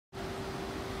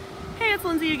Hey, it's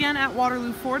Lindsay again at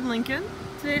Waterloo Ford Lincoln.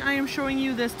 Today I am showing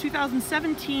you this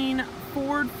 2017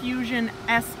 Ford Fusion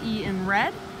SE in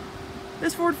red.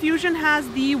 This Ford Fusion has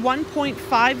the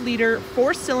 1.5 liter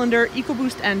 4-cylinder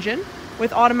EcoBoost engine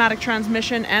with automatic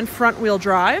transmission and front wheel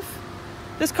drive.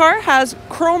 This car has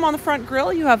chrome on the front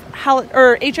grille. You have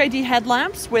HID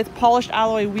headlamps with polished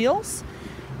alloy wheels.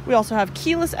 We also have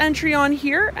keyless entry on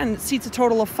here, and it seats a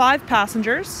total of 5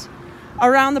 passengers.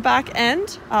 Around the back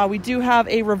end, we do have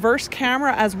a reverse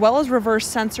camera as well as reverse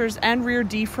sensors and rear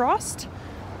defrost.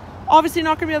 Obviously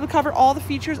not going to be able to cover all the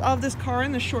features of this car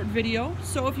in this short video,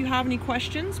 so if you have any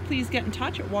questions, please get in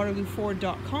touch at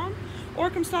waterlooford.com or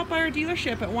come stop by our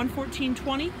dealership at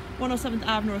 11420 107th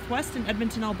Ave Northwest in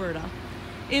Edmonton, Alberta.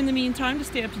 In the meantime, to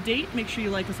stay up to date, make sure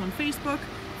you like us on Facebook,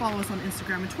 follow us on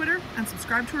Instagram and Twitter, and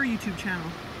subscribe to our YouTube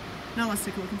channel. Now let's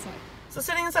take a look inside. So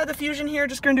sitting inside the Fusion here,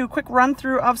 just going to do a quick run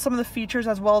through of some of the features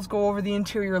as well as go over the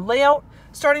interior layout.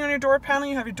 Starting on your door panel,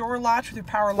 you have your door latch with your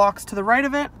power locks to the right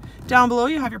of it. Down below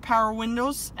you have your power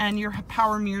windows and your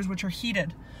power mirrors, which are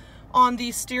heated. On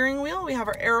the steering wheel, we have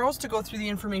our arrows to go through the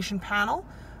information panel.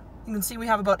 You can see we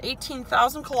have about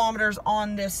 18,000 kilometers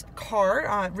on this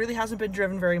car. It really hasn't been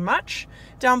driven very much.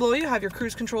 Down below you have your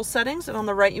cruise control settings, and on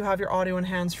the right you have your audio and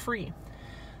hands-free.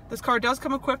 This car does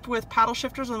come equipped with paddle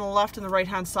shifters on the left and the right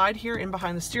hand side here in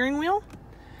behind the steering wheel.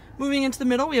 Moving into the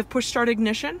middle, we have push start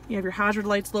ignition. You have your hazard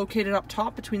lights located up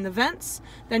top between the vents.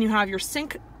 Then you have your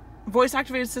sync voice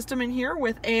activated system in here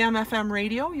with AM/FM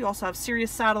radio. You also have Sirius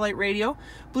satellite radio,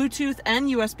 Bluetooth and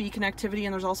USB connectivity,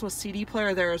 and there's also a CD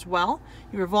player there as well. You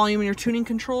have your volume and your tuning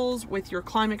controls with your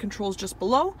climate controls just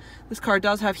below. This car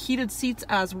does have heated seats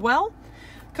as well.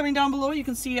 Coming down below, you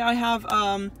can see I have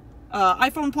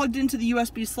iPhone plugged into the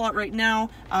USB slot right now.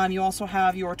 You also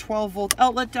have your 12-volt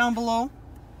outlet down below.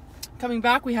 Coming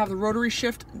back, we have the rotary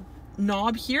shift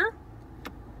knob here.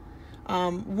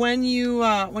 When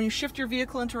you shift your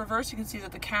vehicle into reverse, you can see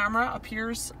that the camera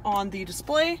appears on the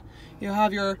display. You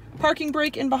have your parking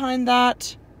brake in behind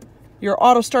that, your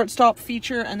auto start stop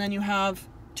feature, and then you have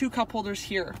 2 cup holders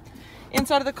here.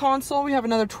 Inside of the console, we have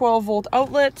another 12-volt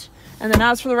outlet. And then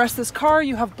as for the rest of this car,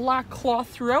 you have black cloth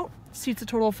throughout. Seats a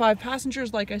total of 5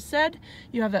 passengers, like I said.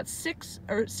 You have that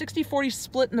 60-40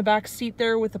 split in the back seat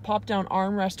there with the pop-down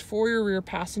armrest for your rear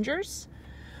passengers.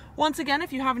 Once again,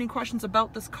 if you have any questions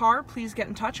about this car, please get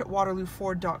in touch at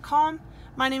waterlooford.com.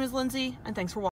 My name is Lindsay, and thanks for watching.